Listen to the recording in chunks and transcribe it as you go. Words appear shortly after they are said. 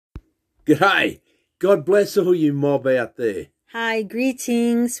G'day. God bless all you mob out there. Hi,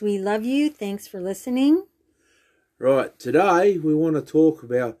 greetings. We love you. Thanks for listening. Right, today we want to talk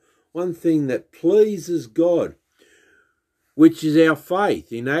about one thing that pleases God, which is our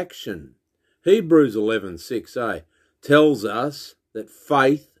faith in action. Hebrews 11:6a tells us that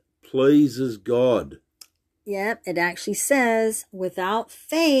faith pleases God. Yep, it actually says, without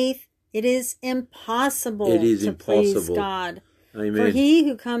faith, it is impossible to please God. Amen. For he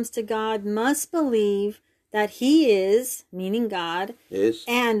who comes to God must believe that he is, meaning God, Yes.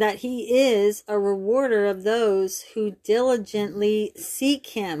 and that he is a rewarder of those who diligently seek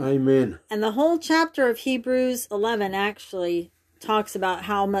him. Amen. And the whole chapter of Hebrews 11 actually talks about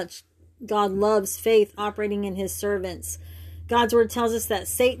how much God loves faith operating in his servants. God's word tells us that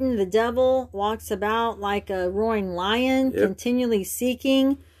Satan, the devil, walks about like a roaring lion, continually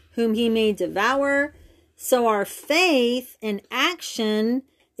seeking whom he may devour. So our faith in action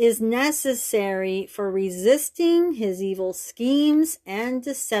is necessary for resisting his evil schemes and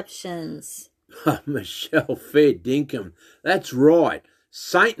deceptions. Michelle Fair Dinkum, that's right.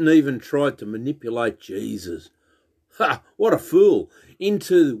 Satan even tried to manipulate Jesus. Ha! What a fool!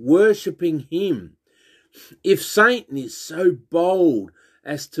 Into worshipping him. If Satan is so bold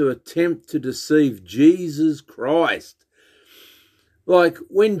as to attempt to deceive Jesus Christ, like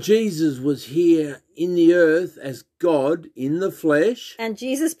when Jesus was here in the earth as God in the flesh, and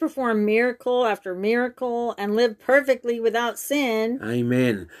Jesus performed miracle after miracle and lived perfectly without sin.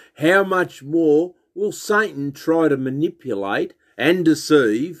 Amen. How much more will Satan try to manipulate and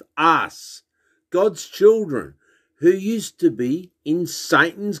deceive us, God's children, who used to be in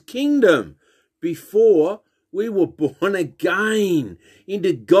Satan's kingdom before we were born again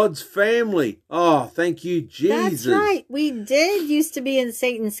into God's family? Oh, thank you, Jesus. That's right. We did used to be in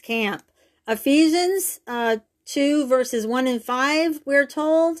Satan's camp. Ephesians 2 verses 1 and 5, we're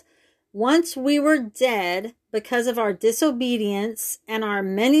told, once we were dead because of our disobedience and our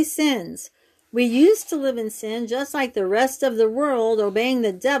many sins. We used to live in sin just like the rest of the world, obeying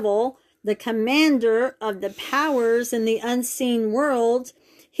the devil, the commander of the powers in the unseen world.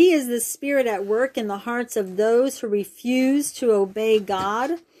 He is the spirit at work in the hearts of those who refuse to obey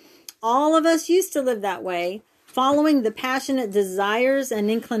God. All of us used to live that way, following the passionate desires and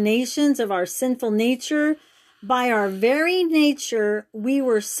inclinations of our sinful nature. By our very nature, we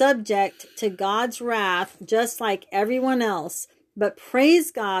were subject to God's wrath, just like everyone else. But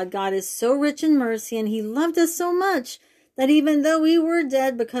praise God, God is so rich in mercy, and he loved us so much that even though we were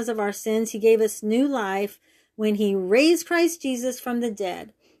dead because of our sins, he gave us new life when he raised Christ Jesus from the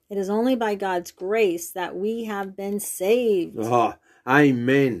dead. It is only by God's grace that we have been saved. Oh,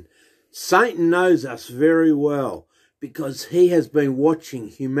 amen. Satan knows us very well because he has been watching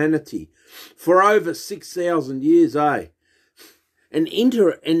humanity for over 6,000 years, and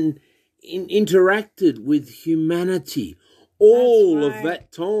interacted with humanity all of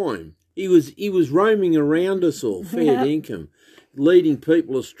that time. He was roaming around us all, fair dinkum, leading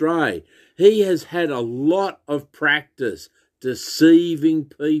people astray. He has had a lot of practice deceiving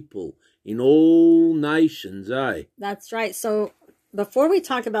people in all nations, That's right. So before we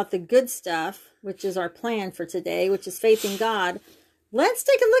talk about the good stuff, which is our plan for today, which is faith in God, let's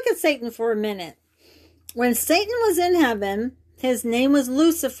take a look at Satan for a minute. When Satan was in heaven, his name was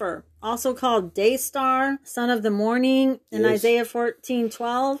Lucifer, also called Day Star, son of the morning, in Isaiah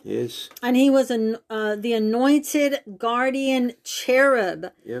 14:12. Yes. And he was the anointed guardian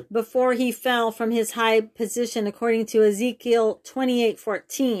cherub before he fell from his high position, according to Ezekiel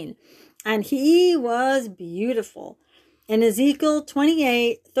 28:14. And he was beautiful. In Ezekiel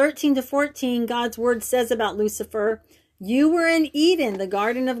 28:13-14, God's word says about Lucifer, "You were in Eden, the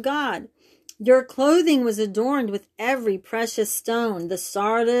garden of God. Your clothing was adorned with every precious stone, the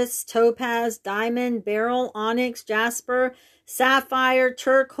sardius, topaz, diamond, beryl, onyx, jasper, sapphire,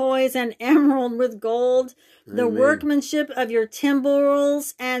 turquoise, and emerald with gold. Amen. The workmanship of your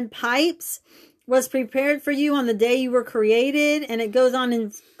timbrels and pipes was prepared for you on the day you were created." And it goes on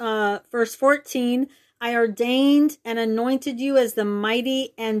in verse 14, "I ordained and anointed you as the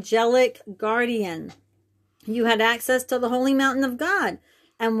mighty angelic guardian. You had access to the holy mountain of God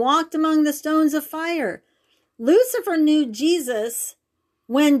and walked among the stones of fire." Lucifer knew Jesus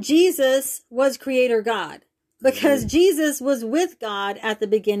when Jesus was Creator God, because Jesus was with God at the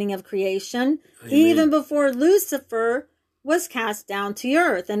beginning of creation, even before Lucifer was cast down to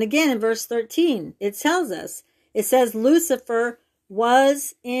earth. And again, in verse 13, it tells us, it says Lucifer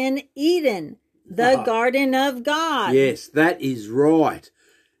was in Eden, the garden of God. Yes, that is right.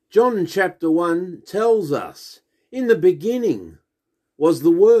 John chapter 1 tells us, in the beginning was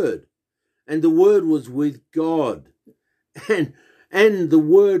the Word, and the Word was with God. And And the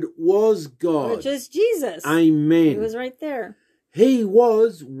Word was God. Which is Jesus. Amen. He was right there. He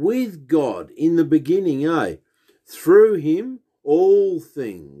was with God in the beginning, Through him all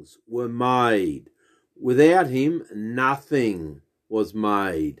things were made. Without him nothing was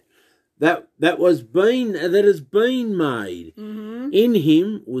made. That has been made. Mm-hmm. In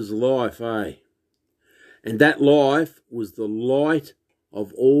him was life, And that life was the light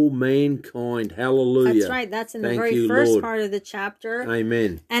of all mankind. Hallelujah. That's right. That's in the Thank very you, first Lord. part of the chapter.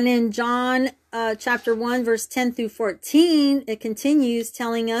 Amen. And in John chapter 1, verse 10 through 14, it continues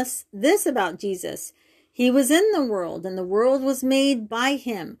telling us this about Jesus. He was in the world, and the world was made by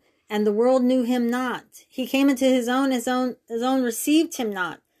him, and the world knew him not. He came into his own received him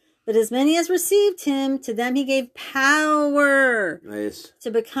not. But as many as received him, to them he gave power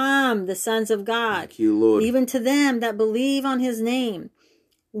to become the sons of God. Thank you, Lord. Even to them that believe on his name,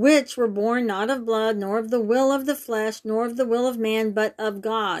 which were born not of blood, nor of the will of the flesh, nor of the will of man, but of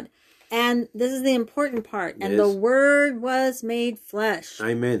God. And this is the important part. And the Word was made flesh.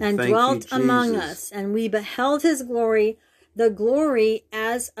 Amen. And dwelt among us. And we beheld his glory, the glory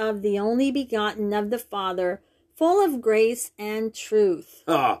as of the only begotten of the Father, full of grace and truth.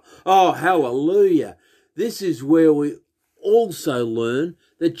 Oh, hallelujah. This is where we also learn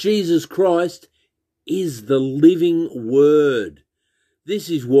that Jesus Christ is the living Word. This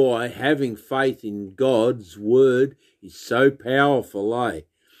is why having faith in God's Word is so powerful, It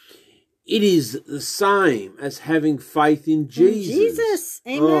is the same as having faith in Jesus. Jesus,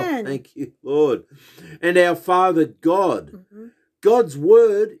 amen. Oh, thank you, Lord. And our Father God. Mm-hmm. God's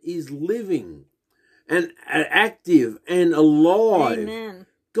Word is living and active and alive. Amen.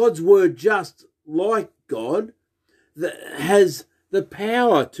 God's Word, just like God, that has the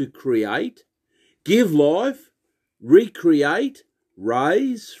power to create, give life, recreate,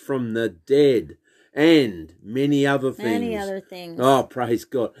 raise from the dead, and many other things. Many other things. Oh, praise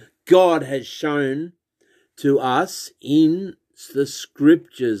God. God has shown to us in the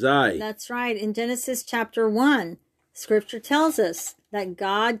Scriptures, That's right. In Genesis chapter 1, Scripture tells us that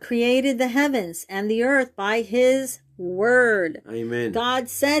God created the heavens and the earth by his word. Amen. God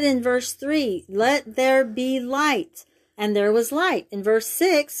said in verse 3, "Let there be light," and there was light. In verse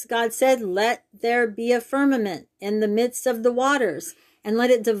 6, God said, "Let there be a firmament in the midst of the waters, and let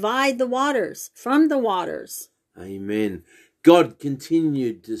it divide the waters from the waters." Amen. God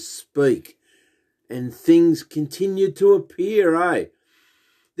continued to speak, and things continued to appear,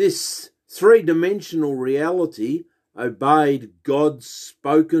 This three-dimensional reality obeyed God's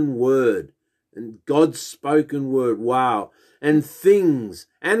spoken word. And God's spoken word, wow. And things,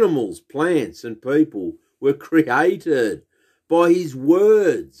 animals, plants, and people were created by his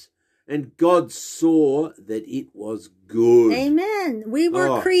words. And God saw that it was good. Amen. We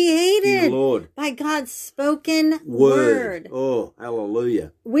were created by God's spoken word. Oh,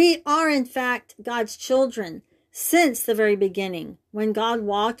 hallelujah. We are, in fact, God's children since the very beginning, when God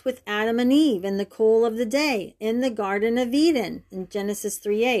walked with Adam and Eve in the cool of the day in the Garden of Eden in Genesis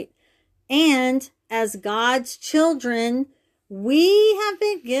 3:8. And as God's children, we have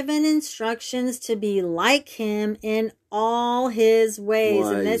been given instructions to be like him in all his ways.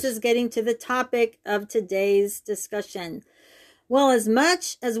 And this is getting to the topic of today's discussion. Well, as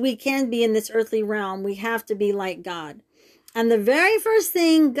much as we can be in this earthly realm, we have to be like God. And the very first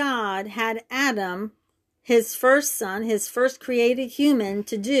thing God had Adam, his first son, his first created human,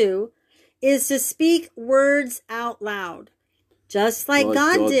 to do is to speak words out loud, just like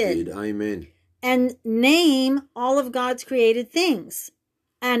God did. Amen. And name all of God's created things.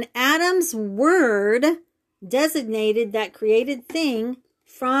 And Adam's word designated that created thing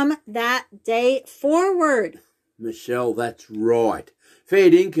from that day forward. Michelle, that's right.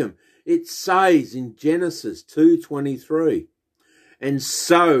 Fair dinkum. It says in Genesis 2:23, and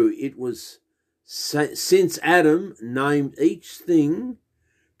so it was since Adam named each thing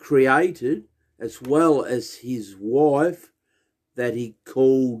created as well as his wife that he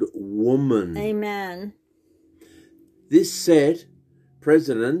called woman. Amen. This set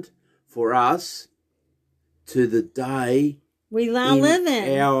precedent for us to the day we now live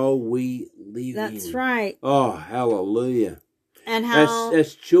in. Hour we live That's in. right. Oh, hallelujah. And how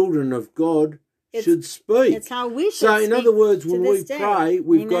as children of God should speak. It's how we should So speak. in other words, when we day. pray,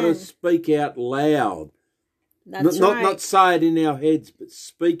 we've got to Amen. speak out loud. That's not right. say it in our heads, but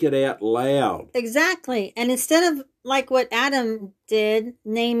speak it out loud. Exactly. And instead of like what Adam did,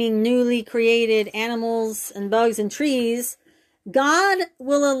 naming newly created animals and bugs and trees, God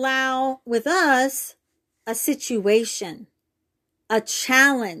will allow with us a situation, a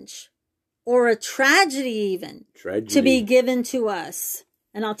challenge, or a tragedy even to be given to us.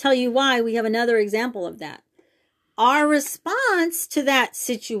 And I'll tell you why. We have another example of that. Our response to that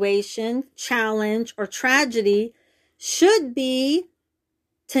situation, challenge, or tragedy should be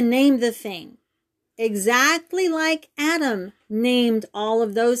to name the thing, exactly like Adam named all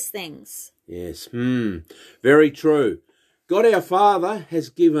of those things. Yes, very true. God our Father has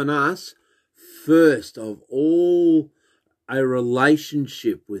given us, first of all, a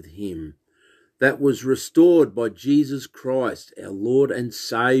relationship with him that was restored by Jesus Christ, our Lord and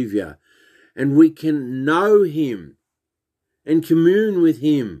Saviour. And we can know him and commune with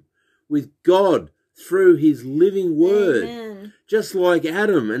him, with God, through his living word. Amen. Just like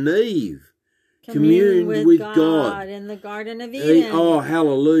Adam and Eve communed with God in the Garden of Eden. Oh,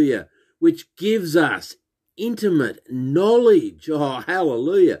 hallelujah. Which gives us intimate knowledge, oh,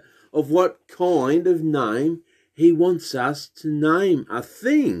 hallelujah, of what kind of name he wants us to name a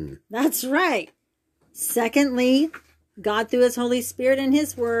thing. That's right. Secondly, God, through his Holy Spirit and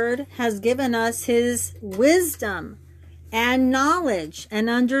his word, has given us his wisdom and knowledge and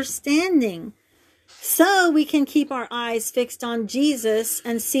understanding, so we can keep our eyes fixed on Jesus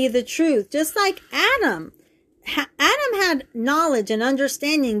and see the truth. Just like Adam. Adam had knowledge and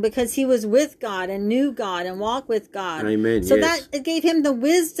understanding because he was with God and knew God and walked with God. Amen. So yes. that it gave him the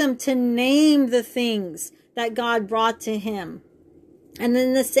wisdom to name the things that God brought to him. And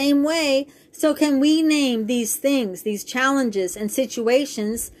in the same way, so can we name these things, these challenges and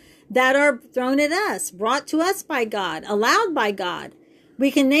situations that are thrown at us, brought to us by God, allowed by God.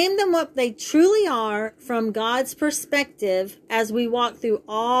 We can name them what they truly are from God's perspective as we walk through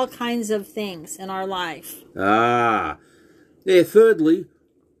all kinds of things in our life. Thirdly,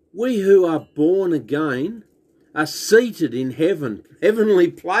 we who are born again are seated in heavenly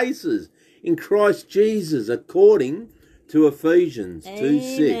places in Christ Jesus, according to Ephesians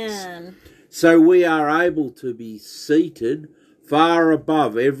 2:6. So we are able to be seated far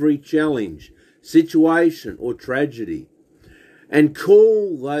above every challenge, situation, or tragedy, and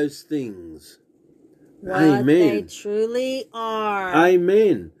call those things what Amen. They truly are.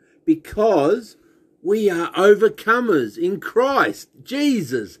 Amen. Because we are overcomers in Christ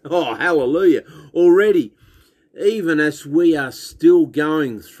Jesus. Oh, hallelujah. Already, even as we are still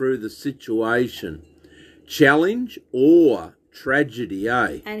going through the situation, challenge or tragedy,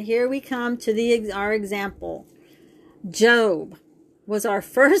 And here we come to our example. Job was our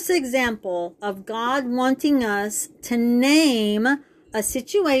first example of God wanting us to name a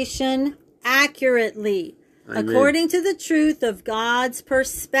situation accurately, Amen. According to the truth of God's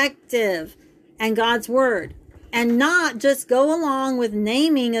perspective and God's word, and not just go along with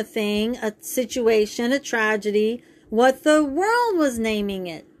naming a thing, a situation, a tragedy, what the world was naming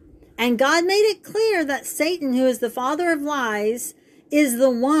it. And God made it clear that Satan, who is the father of lies, is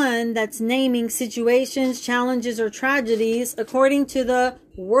the one that's naming situations, challenges, or tragedies according to the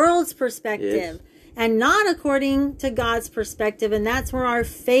world's perspective. Yes. And not according to God's perspective. And that's where our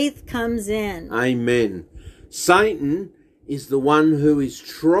faith comes in. Amen. Satan is the one who is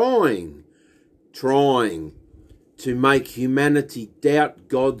trying to make humanity doubt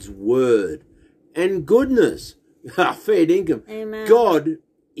God's word and goodness. Fair dinkum. Amen. God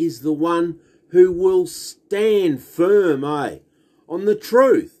is the one who will stand firm, on the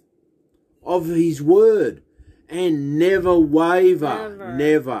truth of his word and never waver.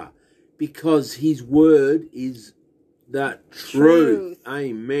 Never. Because his word is the truth.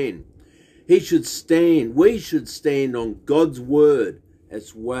 Amen. We should stand on God's word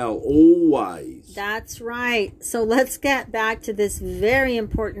as well, always. That's right. So let's get back to this very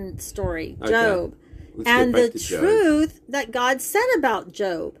important story, Job. And the truth that God said about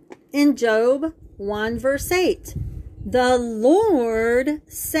Job. In Job 1 verse 8. The Lord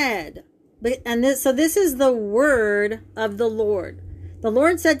said, so this is the word of the Lord. The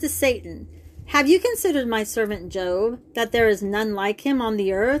Lord said to Satan, have you considered my servant Job, that there is none like him on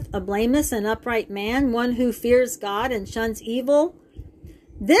the earth, a blameless and upright man, one who fears God and shuns evil?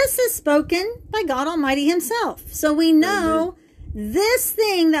 This is spoken by God Almighty himself. So we know this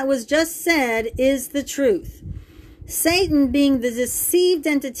thing that was just said is the truth. Satan, being the deceived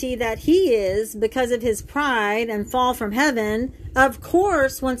entity that he is because of his pride and fall from heaven, of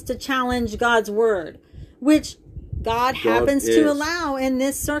course wants to challenge God's word, which God happens to allow in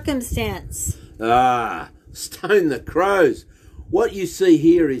this circumstance. Stone the crows. What you see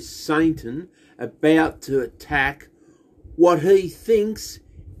here is Satan about to attack what he thinks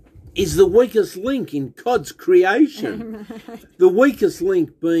is the weakest link in God's creation. The weakest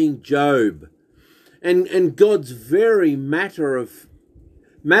link being Job. And God's very matter of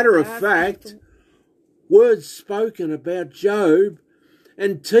fact words spoken about Job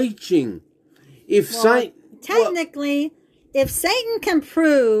and teaching. Technically, if Satan can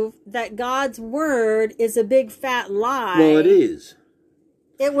prove that God's word is a big fat lie, Well, it is.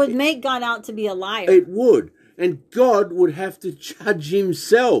 It would make God out to be a liar. It would. And God would have to judge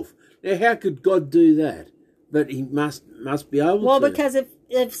himself. Now, how could God do that? But he must be able to. Well, because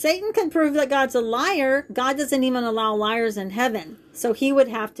if Satan can prove that God's a liar, God doesn't even allow liars in heaven. So he would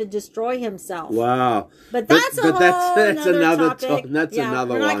have to destroy himself. Wow. But that's another topic. That's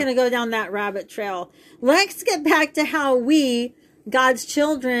another one. We're not going to go down that rabbit trail. Let's get back to how we, God's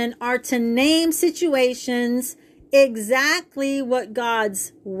children, are to name situations exactly what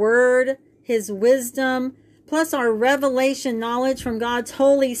God's word, his wisdom, plus our revelation knowledge from God's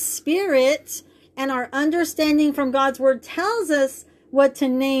Holy Spirit and our understanding from God's word tells us what to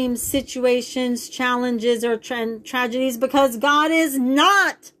name situations, challenges, or tragedies, because God is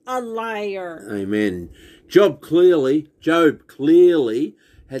not a liar. Amen. Job clearly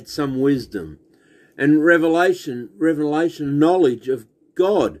had some wisdom and revelation knowledge of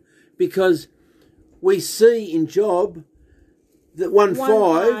God, because we see in Job that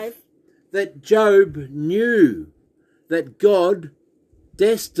 1:5 that Job knew that God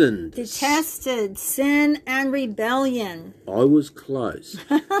detested sin and rebellion. I was close.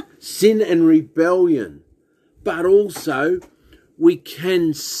 Sin and rebellion. But also we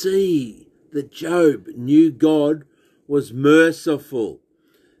can see that Job knew God was merciful.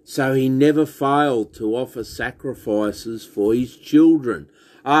 So he never failed to offer sacrifices for his children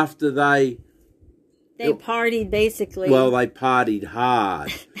after they partied, basically. Well, they partied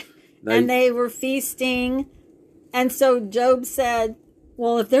hard. And they were feasting. And so Job said,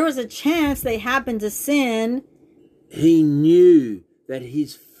 well, if there was a chance they happened to sin. He knew that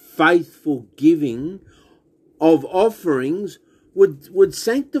his faithful giving of offerings would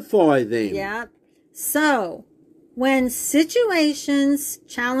sanctify them. Yeah. So, when situations,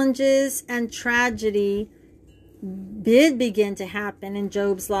 challenges, and tragedy did begin to happen in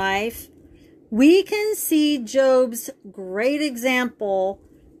Job's life, we can see Job's great example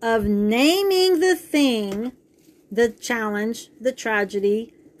of naming the thing, the challenge, the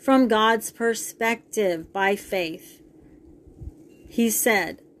tragedy, from God's perspective by faith. He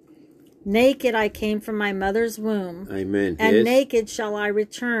said, naked I came from my mother's womb. Amen. And yes. Naked shall I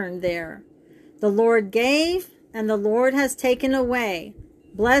return there. The Lord gave, and the Lord has taken away.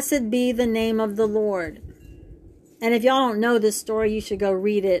 Blessed be the name of the Lord. And if y'all don't know this story, you should go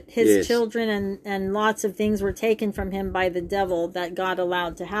read it. His children and lots of things were taken from him by the devil that God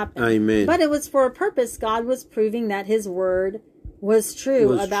allowed to happen. Amen. But it was for a purpose. God was proving that his word was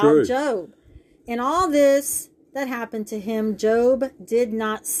true about Job. In all this that happened to him, Job did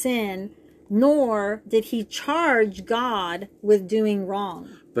not sin, nor did he charge God with doing wrong.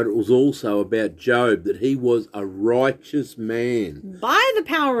 But it was also about Job, that he was a righteous man. By the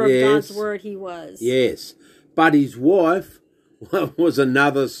power of God's word, he was. Yes. But his wife was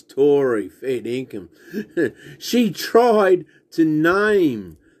another story, fair dinkum. She tried to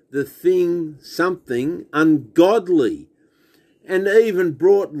name the thing something ungodly, and even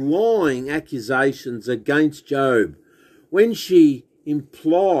brought lying accusations against Job when she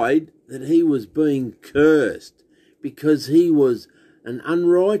implied that he was being cursed because he was an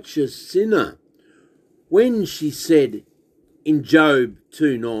unrighteous sinner. When she said in Job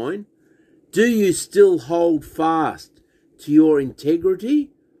 2:9, do you still hold fast to your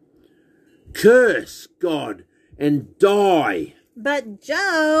integrity? Curse God and die. But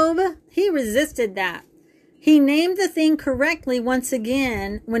Job, he resisted that. He named the thing correctly once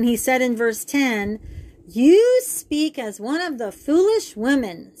again when he said in verse 10, you speak as one of the foolish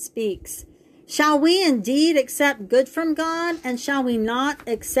women speaks. Shall we indeed accept good from God, and shall we not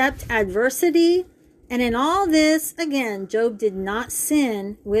accept adversity? And in all this, again, Job did not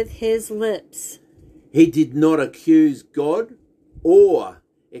sin with his lips. He did not accuse God or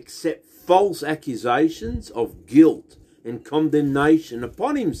accept false accusations of guilt and condemnation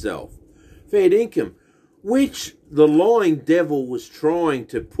upon himself. Fair dinkum, which the lying devil was trying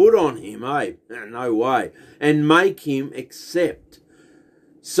to put on him, no way, and make him accept,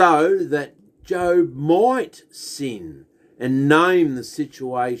 so that Job might sin and name the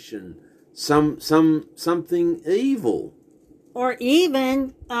situation something evil, or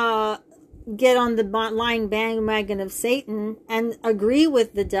even get on the lying bandwagon of Satan and agree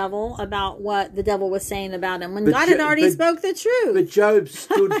with the devil about what the devil was saying about him when God had already spoke the truth. But Job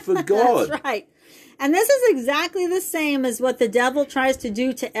stood for God. That's right. And this is exactly the same as what the devil tries to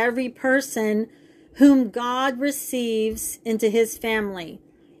do to every person whom God receives into his family.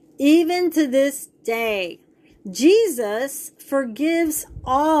 Even to this day, Jesus forgives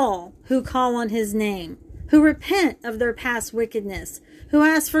all who call on his name, who repent of their past wickedness, who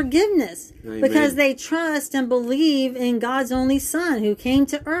ask forgiveness because they trust and believe in God's only Son, who came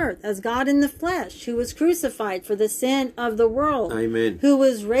to earth as God in the flesh, who was crucified for the sin of the world, Amen. who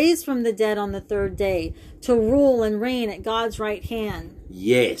was raised from the dead on the third day to rule and reign at God's right hand.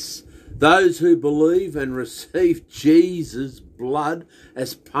 Yes, those who believe and receive Jesus' blood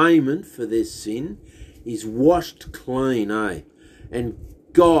as payment for their sin is washed clean, and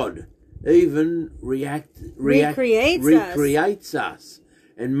God even recreates us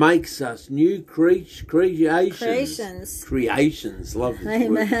and makes us new creations. Love this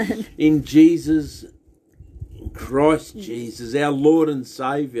Amen. word. In Jesus, in Christ Jesus, our Lord and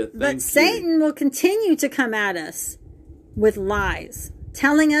Saviour. Thank you. Satan will continue to come at us with lies,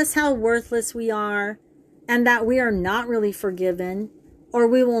 telling us how worthless we are and that we are not really forgiven or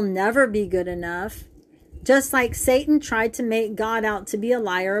we will never be good enough. Just like Satan tried to make God out to be a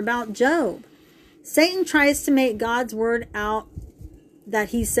liar about Job. Satan tries to make God's word out that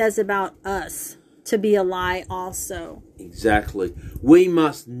he says about us to be a lie also. Exactly. We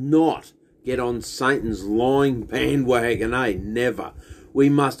must not get on Satan's lying bandwagon, Never. We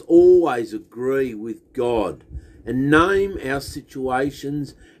must always agree with God and name our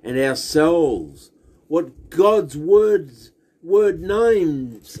situations and ourselves. What God's word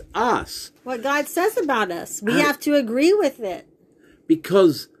names us. What God says about us. We have to agree with it.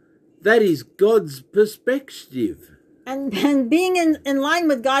 Because that is God's perspective. And being in line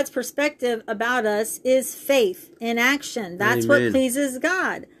with God's perspective about us is faith in action. That's Amen. what pleases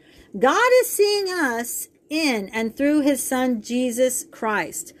God. God is seeing us in and through his Son, Jesus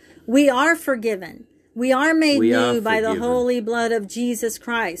Christ. We are forgiven. We are made new by the holy blood of Jesus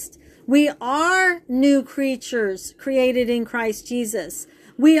Christ. We are new creatures created in Christ Jesus.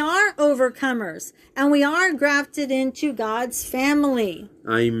 We are overcomers, and we are grafted into God's family.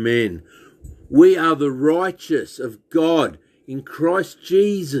 Amen. We are the righteous of God in Christ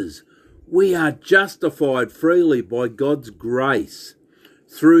Jesus. We are justified freely by God's grace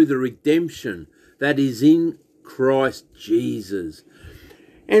through the redemption that is in Christ Jesus.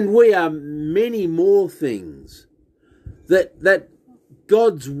 And we are many more things that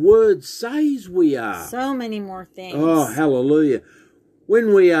God's word says we are. So many more things. Oh, hallelujah.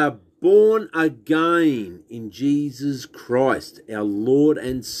 When we are born again in Jesus Christ, our Lord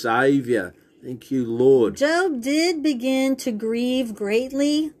and Saviour. Thank you, Lord. Job did begin to grieve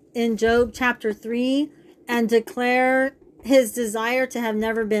greatly in Job chapter 3 and declare his desire to have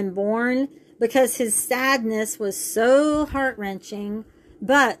never been born because his sadness was so heart-wrenching.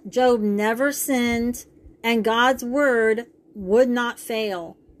 But Job never sinned, and God's word would not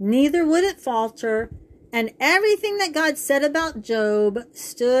fail. Neither would it falter. And everything that God said about Job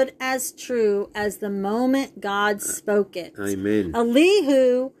stood as true as the moment God spoke it. Amen.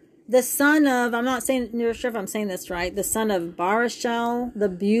 Elihu, the son of, I'm not sure if I'm saying this right, the son of Barashel, the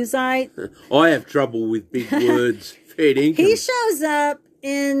Buzite. I have trouble with big words. Fair dinkum. He shows up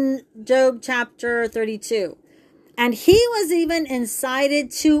in Job chapter 32. And he was even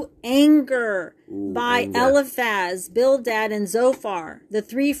incited to anger by Eliphaz, Bildad, and Zophar, the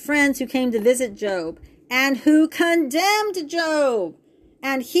three friends who came to visit Job, and who condemned Job.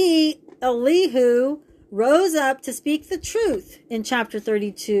 And he, Elihu, rose up to speak the truth in chapter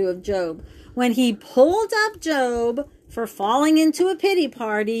 32 of Job, when he pulled up Job for falling into a pity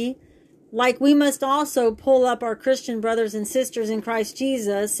party, like we must also pull up our Christian brothers and sisters in Christ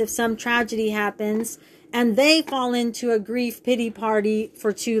Jesus if some tragedy happens and they fall into a grief pity party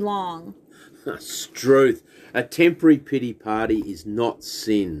for too long. That's truth. A temporary pity party is not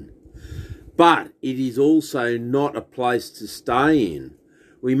sin. But it is also not a place to stay in.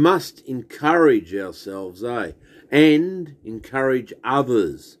 We must encourage ourselves, and encourage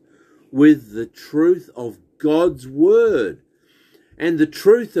others with the truth of God's word and the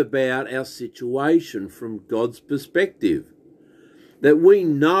truth about our situation from God's perspective. That we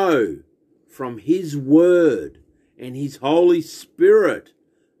know from his word and his Holy Spirit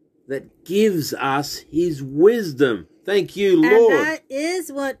that gives us his wisdom. Thank you, Lord. And that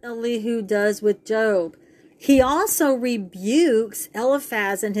is what Elihu does with Job. He also rebukes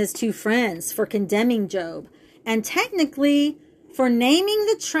Eliphaz and his two friends for condemning Job, and technically for naming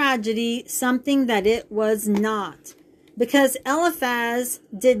the tragedy something that it was not. Because Eliphaz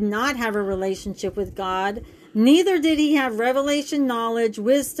did not have a relationship with God, neither did he have revelation knowledge,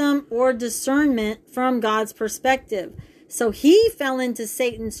 wisdom, or discernment from God's perspective. So he fell into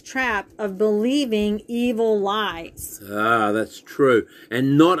Satan's trap of believing evil lies. Ah, that's true.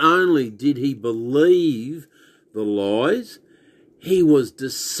 And not only did he believe the lies, he was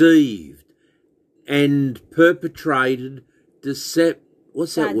deceived and perpetrated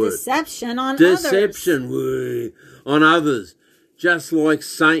what's that word? Deception on others. Deception on others, just like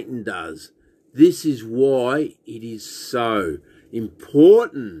Satan does. This is why it is so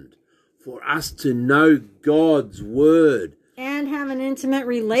important for us to know God's word. And have an intimate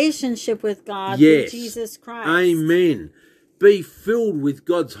relationship with God Yes. through Jesus Christ. Amen. Be filled with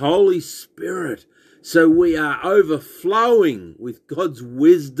God's Holy Spirit so we are overflowing with God's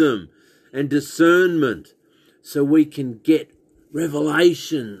wisdom and discernment so we can get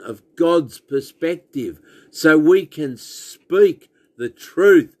revelation of God's perspective, so we can speak the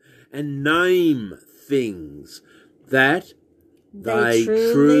truth and name things that they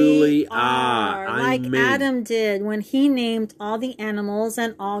truly are. Like Amen. Adam did when he named all the animals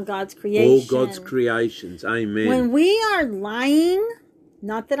and all God's creation. All God's creations. Amen. When we are lying,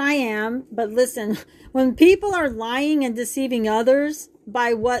 not that I am, but listen, when people are lying and deceiving others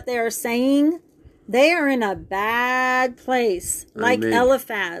by what they are saying, they are in a bad place. Like Amen.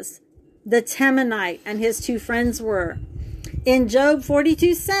 Eliphaz, the Temanite, and his two friends were. In Job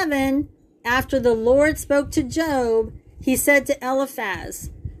 42:7, after the Lord spoke to Job, he said to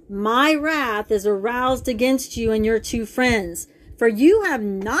Eliphaz, "My wrath is aroused against you and your two friends, for you have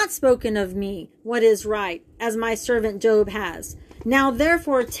not spoken of me what is right, as my servant Job has. Now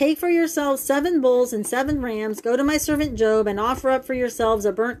therefore take for yourselves 7 bulls and 7 rams, go to my servant Job, and offer up for yourselves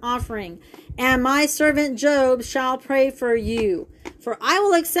a burnt offering. And my servant Job shall pray for you, for I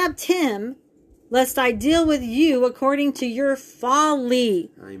will accept him, lest I deal with you according to your folly.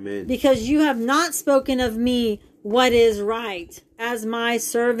 Amen. Because you have not spoken of me what is right, as my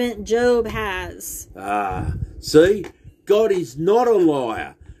servant Job has." See, God is not a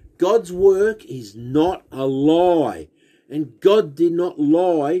liar. God's work is not a lie. And God did not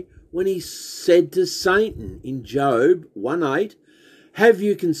lie when he said to Satan in Job 1:8, "Have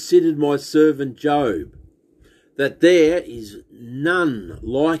you considered my servant Job, that there is none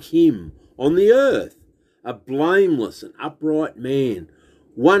like him on the earth, a blameless and upright man,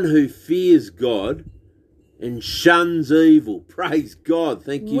 one who fears God and shuns evil." Praise God.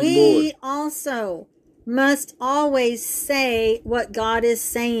 Thank you, Lord. We also must always say what God is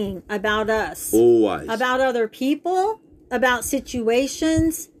saying about us. Always. About other people, about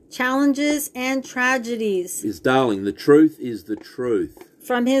situations, challenges, and tragedies. Darling, the truth is the truth.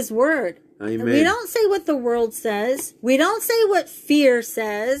 From his word. Amen. We don't say what the world says. We don't say what fear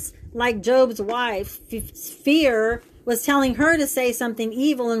says, like Job's wife. Fear was telling her to say something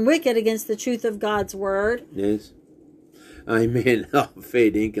evil and wicked against the truth of God's word. Yes. Amen. Oh,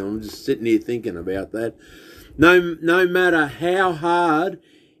 fair dinkum. I'm just sitting here thinking about that. No matter how hard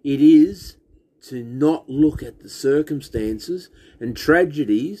it is to not look at the circumstances and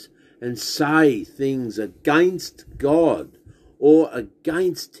tragedies and say things against God or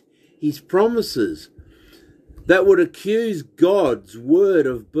against his promises that would accuse God's word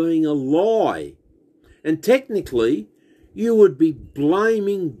of being a lie. And technically, you would be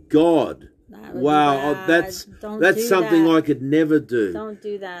blaming God. Wow, that's something I could never do. Don't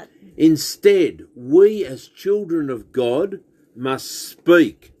do that. Instead, we as children of God must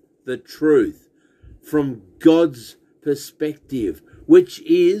speak the truth from God's perspective, which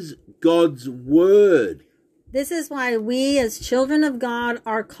is God's word. This is why we as children of God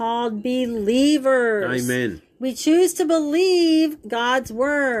are called believers. Amen. We choose to believe God's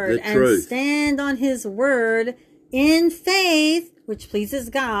word and stand on his word in faith, which pleases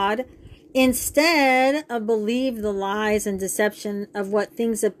God, instead of believe the lies and deception of what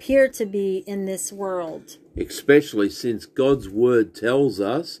things appear to be in this world. Especially since God's word tells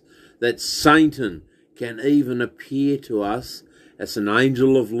us that Satan can even appear to us as an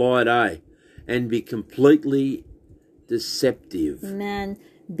angel of light, and be completely deceptive. Amen.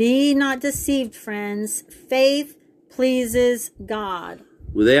 Be not deceived, friends. Faith pleases God.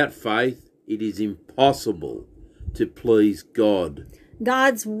 Without faith, it is impossible to please God.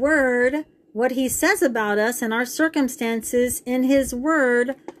 God's word, what he says about us and our circumstances in his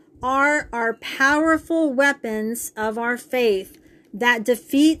word, are our powerful weapons of our faith that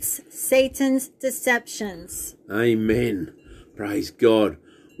defeats Satan's deceptions. Amen. Praise God.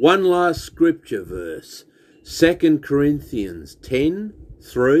 One last scripture verse, 2 Corinthians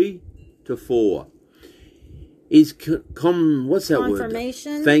 10:3-4. Is what's that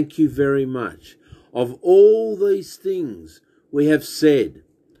confirmation? Word? Thank you very much. Of all these things we have said,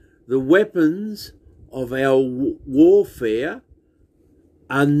 the weapons of our warfare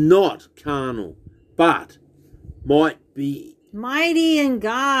are not carnal, but might be mighty in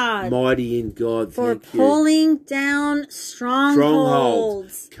God. Mighty in God. For pulling down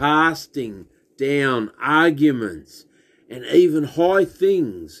strongholds. Casting down arguments, and even high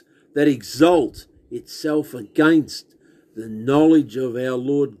things that exalt itself against the knowledge of our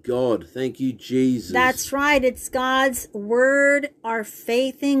Lord God. Thank you, Jesus. That's right. It's God's word, our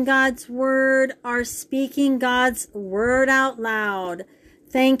faith in God's word, our speaking God's word out loud.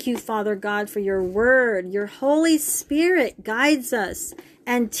 Thank you, Father God, for your word. Your Holy Spirit guides us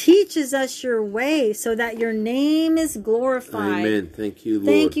and teaches us your way so that your name is glorified. Amen. Thank you, Lord.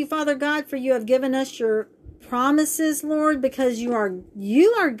 Thank you, Father God, for you have given us your promises, Lord, because you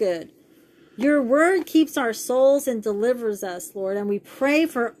are good. Your word keeps our souls and delivers us, Lord. And we pray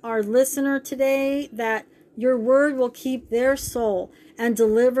for our listener today that your word will keep their soul and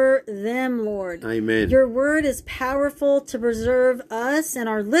deliver them, Lord. Amen. Your word is powerful to preserve us and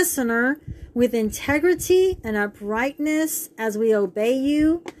our listener with integrity and uprightness as we obey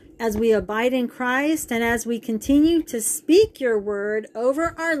you, as we abide in Christ, and as we continue to speak your word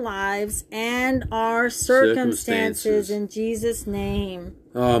over our lives and our circumstances in Jesus' name.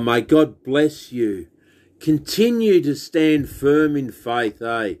 Oh, may God bless you. Continue to stand firm in faith,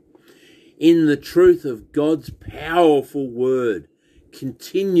 in the truth of God's powerful word.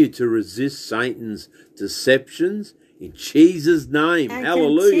 Continue to resist Satan's deceptions in Jesus' name. And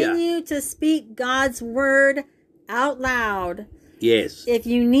hallelujah. Continue to speak God's word out loud. Yes. If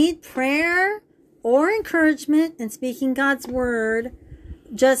you need prayer or encouragement in speaking God's word,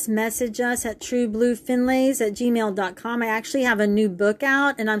 just message us at truebluefinlays@gmail.com. I actually have a new book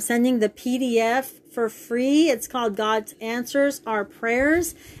out, and I'm sending the PDF for free. It's called God's Answers, Our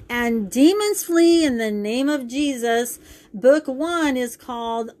Prayers, and Demons Flee in the Name of Jesus. Book 1 is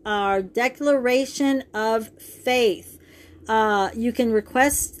called Our Declaration of Faith. You can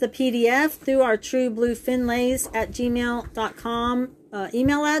request the PDF through our truebluefinlays@gmail.com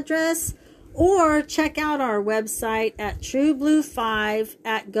email address, or check out our website at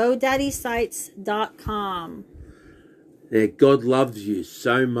trueblue5@godaddysite.com. Yeah, God loves you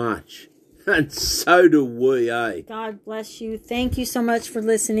so much. And so do we, God bless you. Thank you so much for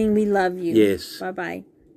listening. We love you. Yes. Bye-bye.